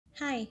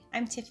Hi,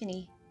 I'm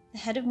Tiffany, the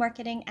head of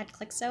marketing at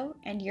Clixo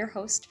and your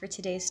host for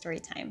today's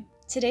storytime.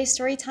 Today's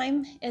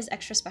storytime is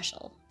extra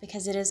special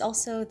because it is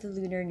also the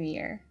Lunar New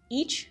Year.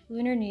 Each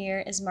Lunar New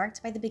Year is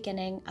marked by the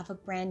beginning of a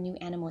brand new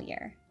animal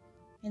year.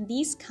 And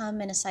these come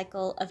in a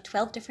cycle of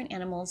 12 different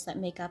animals that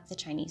make up the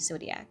Chinese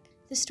zodiac.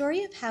 The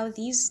story of how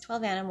these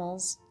 12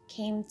 animals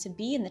came to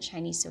be in the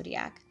Chinese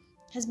zodiac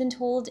has been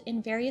told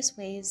in various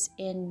ways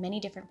in many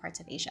different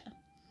parts of Asia.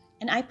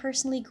 And I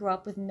personally grew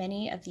up with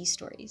many of these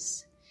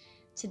stories.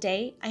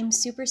 Today, I'm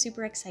super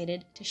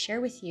excited to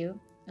share with you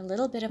a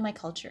little bit of my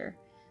culture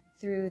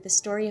through the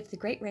story of the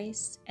Great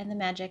Race and the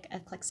magic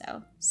of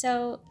Clixo.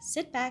 So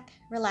sit back,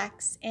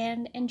 relax,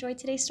 and enjoy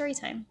today's story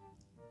time.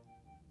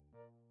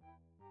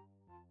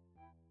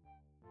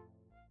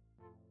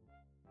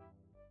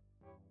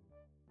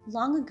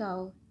 Long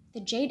ago,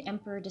 the Jade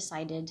Emperor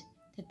decided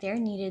that there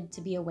needed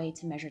to be a way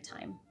to measure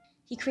time.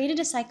 He created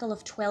a cycle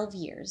of 12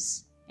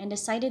 years and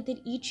decided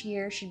that each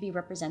year should be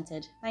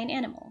represented by an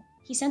animal.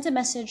 He sent a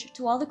message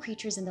to all the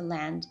creatures in the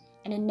land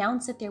and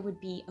announced that there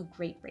would be a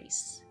great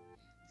race.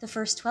 The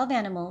first 12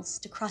 animals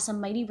to cross a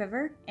mighty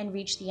river and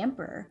reach the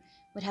emperor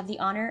would have the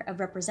honor of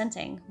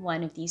representing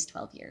one of these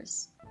 12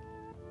 years.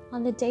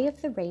 On the day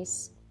of the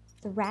race,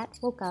 the rat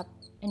woke up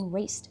and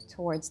raced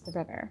towards the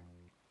river.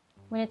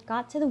 When it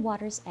got to the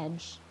water's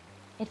edge,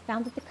 it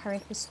found that the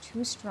current was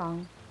too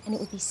strong and it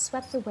would be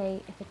swept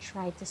away if it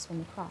tried to swim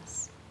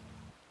across.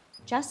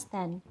 Just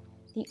then,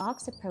 the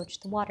ox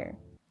approached the water.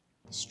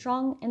 The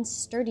strong and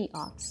sturdy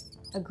ox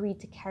agreed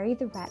to carry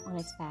the rat on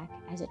its back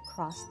as it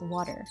crossed the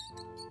water.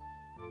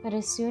 But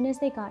as soon as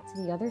they got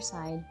to the other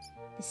side,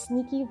 the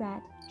sneaky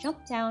rat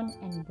jumped down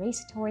and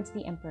raced towards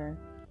the emperor,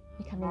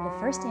 becoming the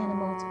first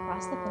animal to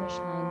cross the finish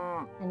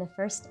line and the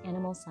first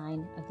animal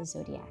sign of the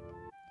zodiac.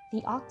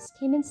 The ox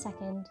came in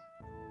second,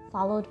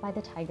 followed by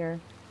the tiger,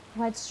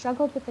 who had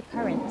struggled with the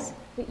currents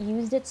but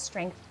used its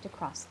strength to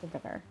cross the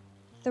river.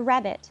 The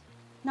rabbit,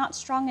 not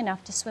strong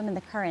enough to swim in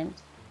the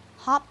current,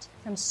 hopped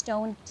from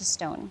stone to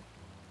stone.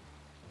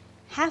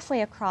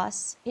 Halfway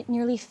across, it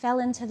nearly fell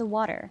into the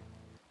water,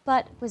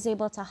 but was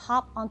able to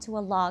hop onto a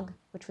log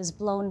which was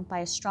blown by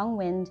a strong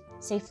wind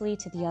safely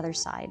to the other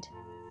side.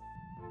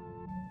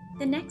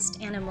 The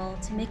next animal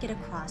to make it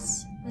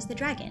across was the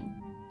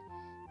dragon.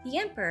 The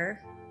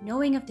emperor,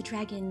 knowing of the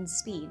dragon's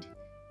speed,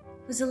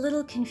 was a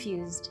little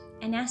confused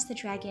and asked the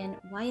dragon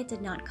why it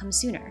did not come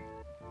sooner.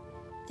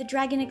 The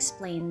dragon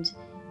explained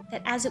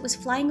that as it was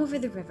flying over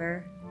the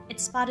river, it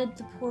spotted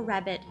the poor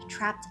rabbit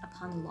trapped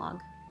upon a log.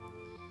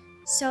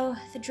 So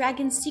the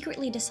dragon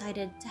secretly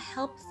decided to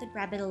help the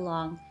rabbit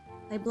along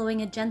by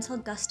blowing a gentle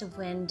gust of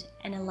wind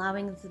and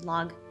allowing the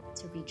log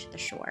to reach the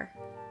shore.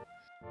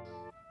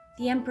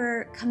 The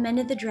emperor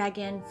commended the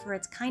dragon for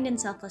its kind and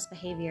selfless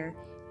behavior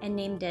and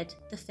named it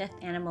the fifth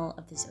animal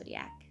of the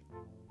zodiac.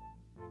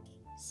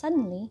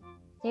 Suddenly,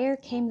 there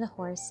came the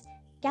horse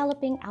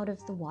galloping out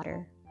of the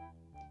water.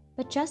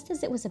 But just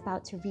as it was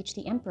about to reach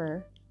the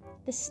emperor,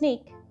 the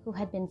snake, who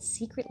had been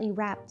secretly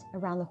wrapped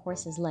around the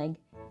horse's leg,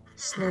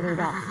 slithered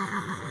off.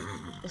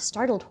 The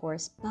startled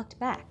horse bucked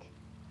back,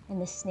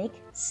 and the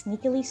snake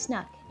sneakily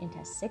snuck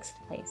into sixth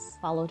place,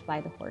 followed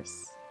by the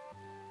horse.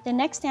 The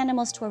next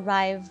animals to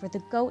arrive were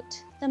the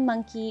goat, the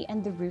monkey,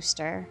 and the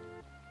rooster,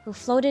 who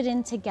floated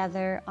in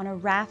together on a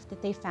raft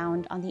that they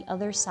found on the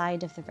other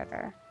side of the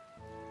river.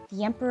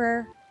 The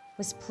emperor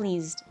was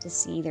pleased to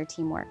see their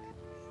teamwork.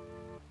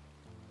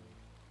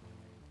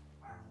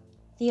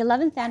 The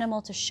 11th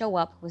animal to show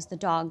up was the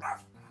dog,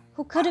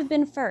 who could have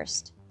been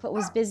first, but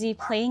was busy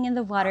playing in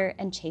the water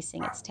and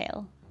chasing its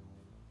tail.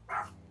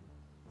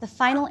 The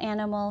final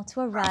animal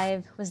to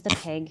arrive was the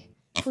pig,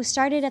 who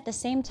started at the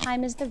same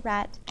time as the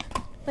rat,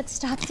 but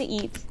stopped to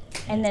eat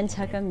and then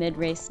took a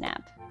mid-race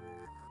nap.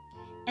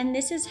 And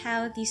this is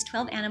how these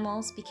 12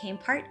 animals became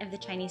part of the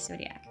Chinese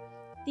zodiac.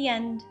 The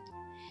end.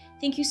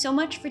 Thank you so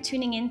much for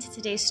tuning in to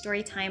today's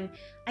story time.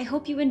 I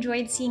hope you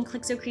enjoyed seeing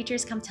Clixo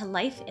creatures come to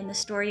life in the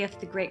story of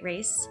the Great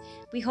Race.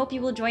 We hope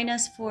you will join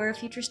us for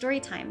future story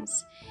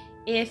times.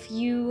 If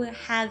you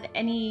have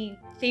any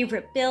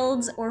favorite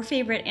builds or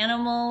favorite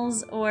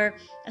animals or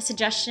a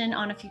suggestion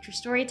on a future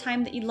story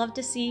time that you'd love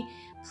to see,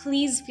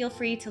 please feel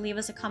free to leave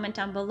us a comment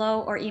down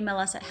below or email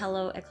us at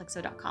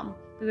hello@clixo.com.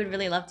 We would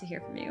really love to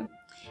hear from you.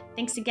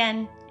 Thanks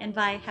again, and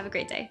bye. Have a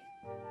great day.